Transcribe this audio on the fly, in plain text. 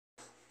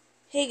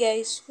Hey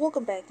guys,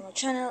 welcome back to my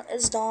channel.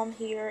 It's Dom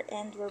here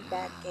and we're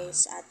back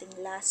guys sa ating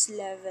last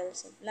level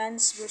sa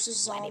Plants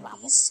vs.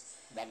 Zombies.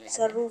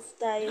 Sa roof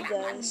tayo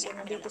guys. So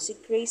nandito si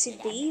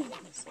Crazy Dave.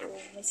 So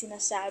may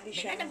sinasabi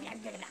siyang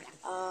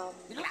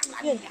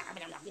yun,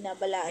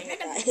 binabalaan niya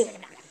tayo.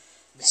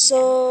 So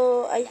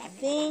I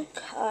think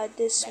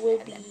this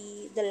will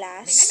be the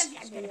last.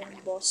 So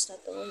yung boss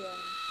na to, yung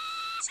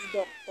si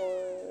Dr.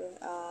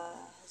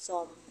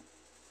 Zombie.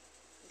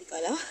 Hindi ko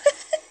alam.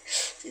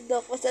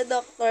 Sa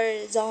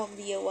Dr.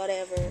 Zombie or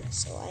whatever.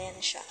 So, ayan na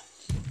siya.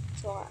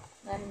 So,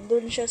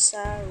 nandun siya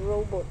sa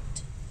robot.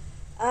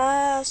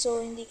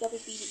 So, hindi ka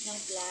pipilit ng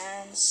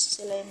plants.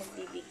 Sila yung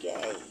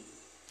magbibigay.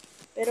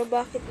 Pero,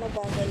 bakit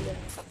mabagal yung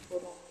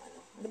takbo ng,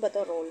 ano ba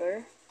to,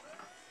 roller?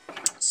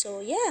 So,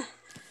 yeah.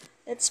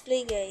 Let's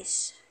play,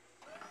 guys.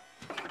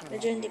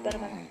 Medyo hindi pa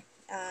naman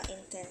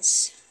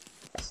intense.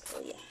 So,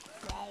 yeah.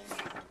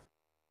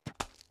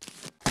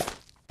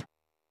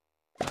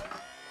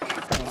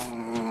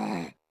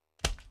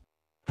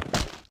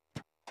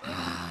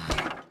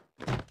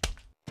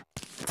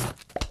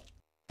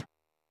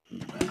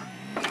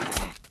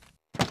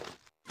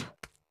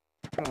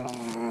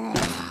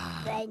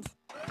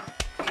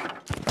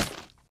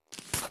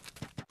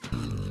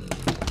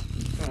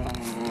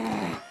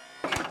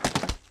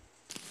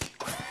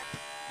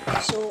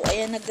 So,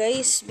 ayan na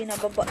guys,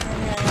 binababa na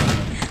niya.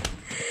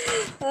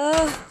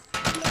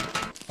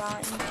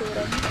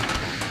 Pang-insura niya.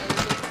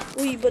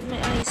 Uy, ba't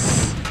may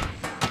ice?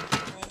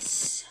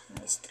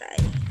 Nice try.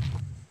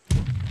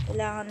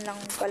 Kailangan lang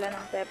pala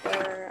ng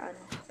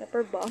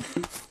pepper bomb.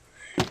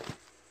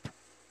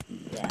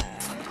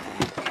 Yan.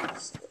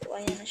 So,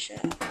 ayan na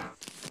siya.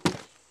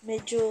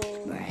 Medyo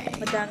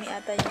madami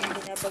ata yung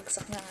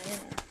binabagsak niya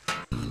ngayon.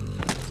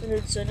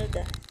 Sunod-sunod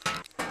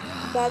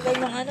bagal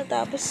ng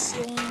tapos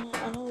yung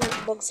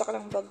bagsak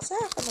lang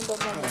bagsak. Ano ba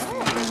naman?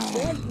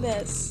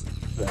 Goodness.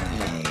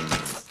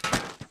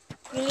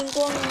 Feeling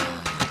ko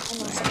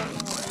sa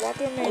mga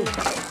watermelon.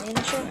 Ayan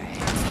na siya.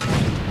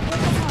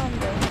 Ano naman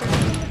ba?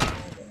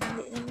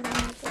 Hindi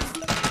naman ito.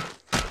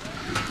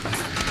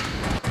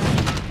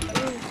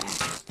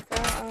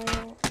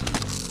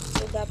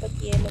 So dapat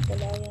yellow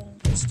pala yung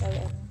crystal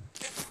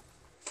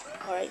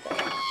Alright.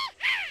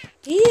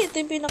 Ito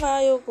yung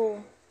pinakaayaw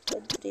ko.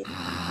 Bad trip.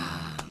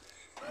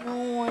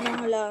 Nangunguha ng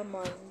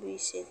halaman.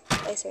 Visit.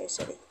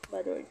 Sorry.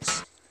 Bad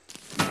words.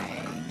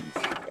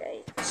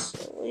 Right.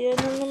 So, yan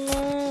na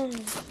naman.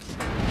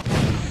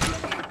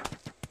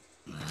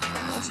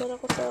 Nasara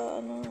ko sa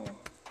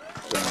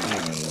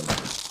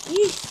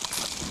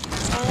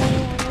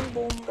sayang yung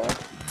bomba.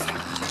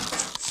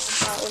 Ang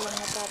tao lang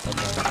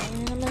natatagal. Ano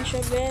naman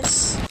siya,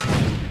 bes?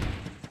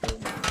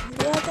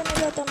 Hindi ata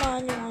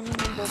nagatamaan yung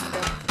yung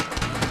bomba.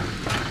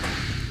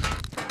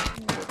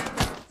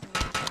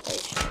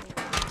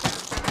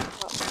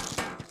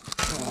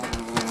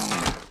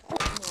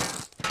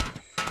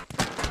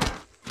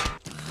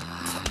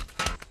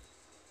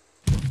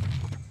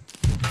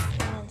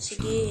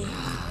 Sige.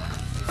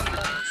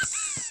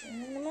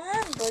 Ano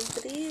naman? Bad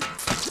trip.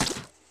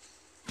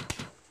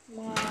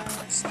 Mga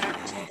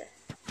snacks nila.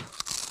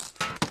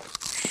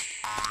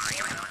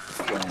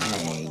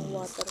 Ang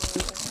water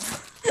nila.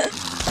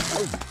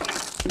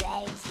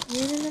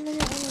 Yan na naman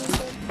yung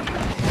ito.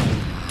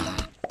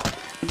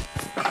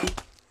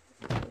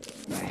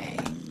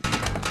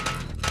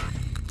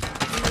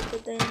 Ito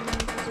tayo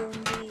ng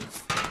zombie.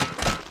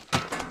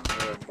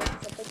 Robot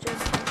ka pa dyan.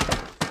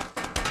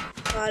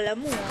 Kala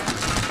mo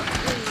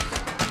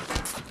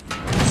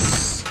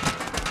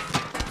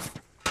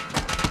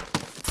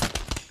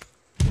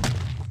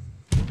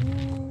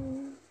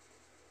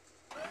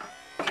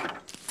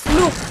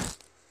Look!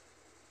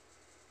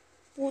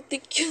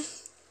 Putik yun.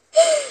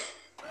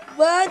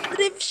 Bad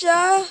trip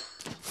siya.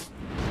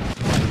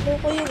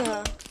 Loko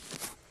yun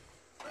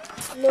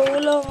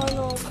Low lang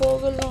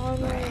bogal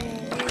lang ano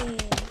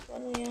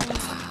yan?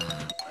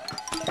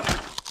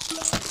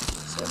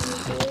 Sabi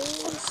ko,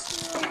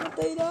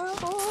 namatay na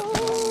ako.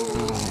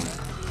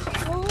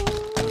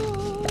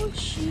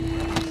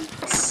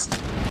 Shit.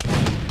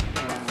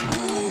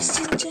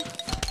 Sinja.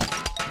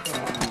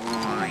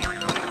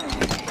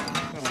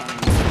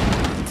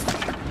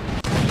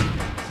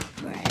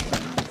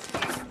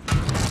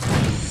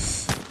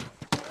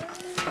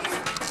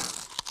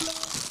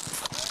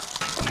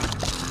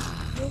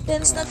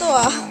 Intense na to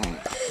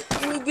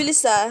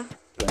bumibilis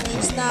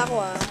Nainis na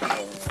ako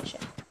Ayan na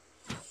siya.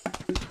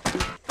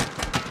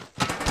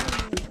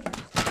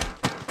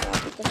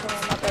 Kapit na siya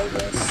mamatay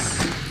guys.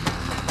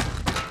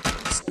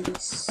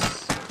 Nice.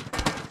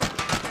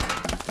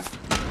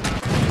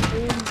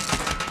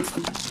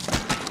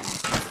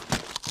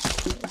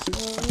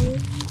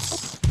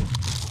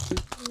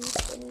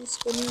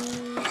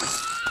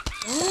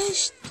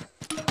 Gosh!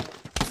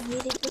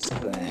 Mahilig ko sa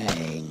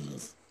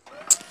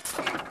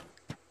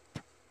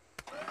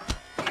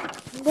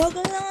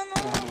bagal na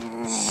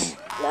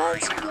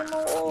last game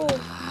mo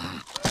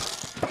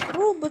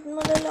bro, ba't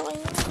malalaki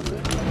na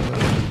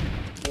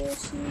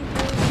bossy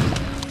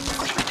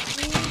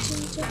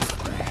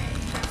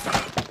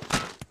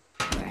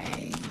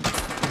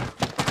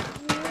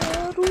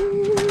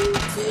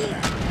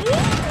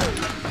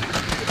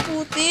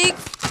Putik!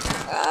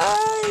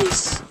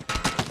 Guys!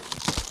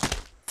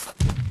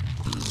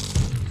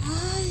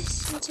 Guys!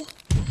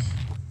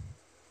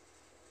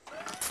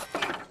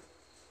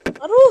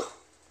 Aro!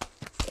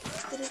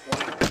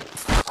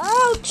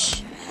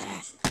 Ouch!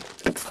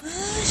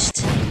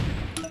 Gosh!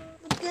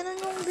 Ba't ganun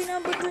yung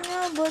binabato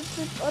niya? Ba't?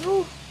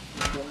 Aro!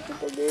 Ganito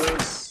pa,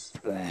 guys.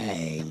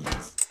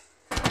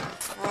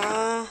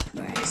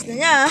 Bilis na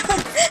niya.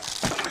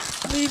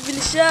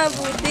 Bibilis siya,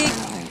 putik.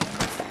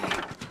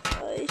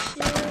 Ay,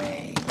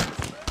 shit.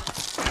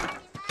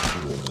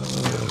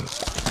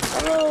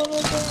 Aro!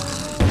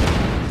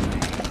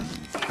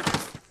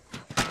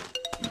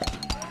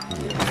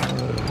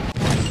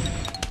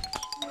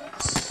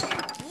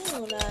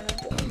 Wala na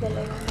po ang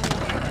dalawang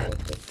mga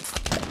putik.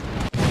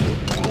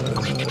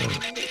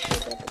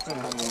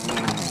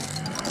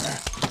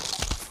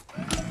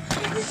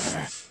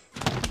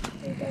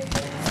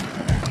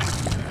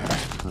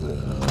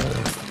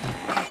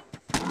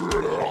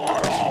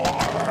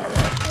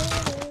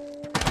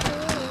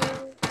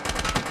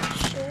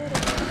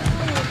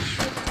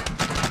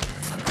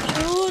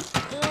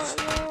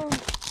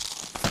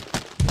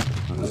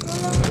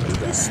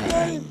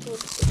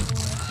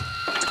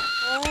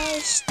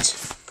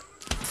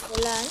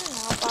 Wala na,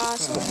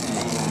 nakapasok.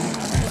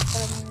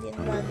 Hindi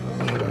naman.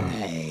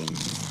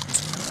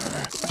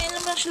 Ngayon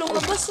naman siya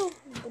lumabas, oh.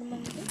 Ito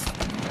naman ito.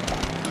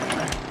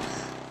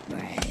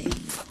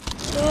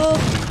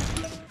 Look!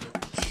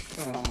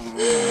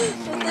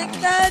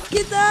 Protektahan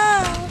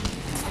kita!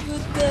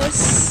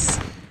 Goodness!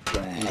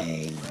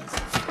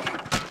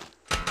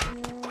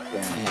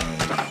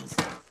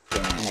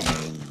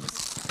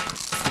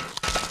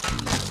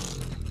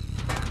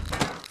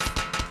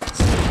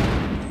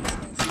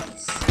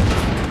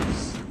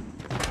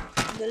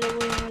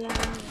 Dalawa yung wala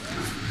naman.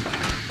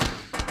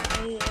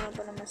 Ay, meron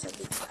pa naman sa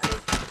gitna. Ay,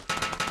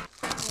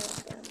 meron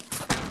pa naman.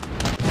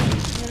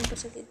 Meron pa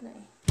sa gitna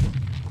eh.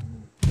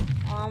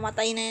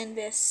 Matay na yan,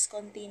 bes.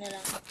 Konti na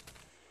lang.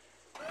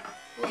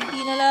 Konti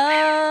na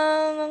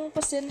lang ang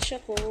pasensya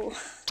ko.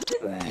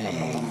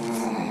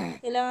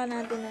 Kailangan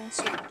natin ng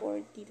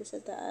support dito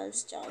sa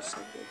taas tsaka sa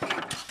gitna.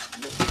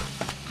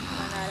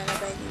 Manala na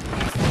tayo dito.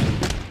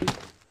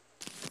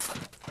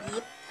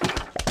 Yep.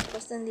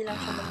 Basta hindi lang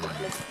siya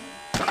mag-vlog.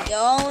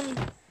 Yun.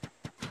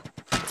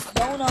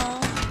 Yun na.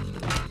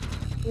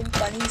 Boom,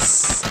 panis.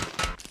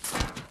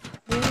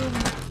 Boom.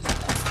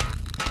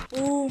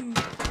 Boom.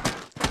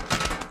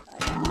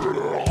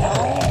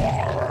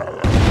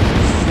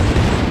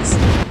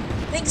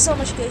 Thank you so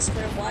much guys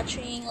for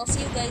watching. I'll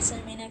see you guys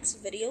in my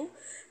next video.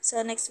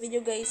 Sa next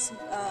video guys,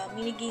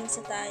 mini games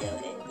na tayo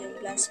and yung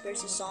Plants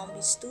vs.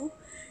 Zombies 2.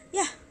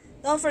 Yeah.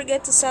 Don't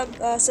forget to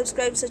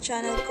subscribe sa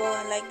channel ko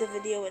and like the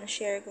video and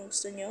share kung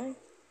gusto nyo.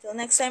 Till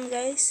next time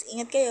guys,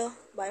 ingat kayo.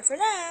 Bye for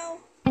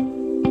now!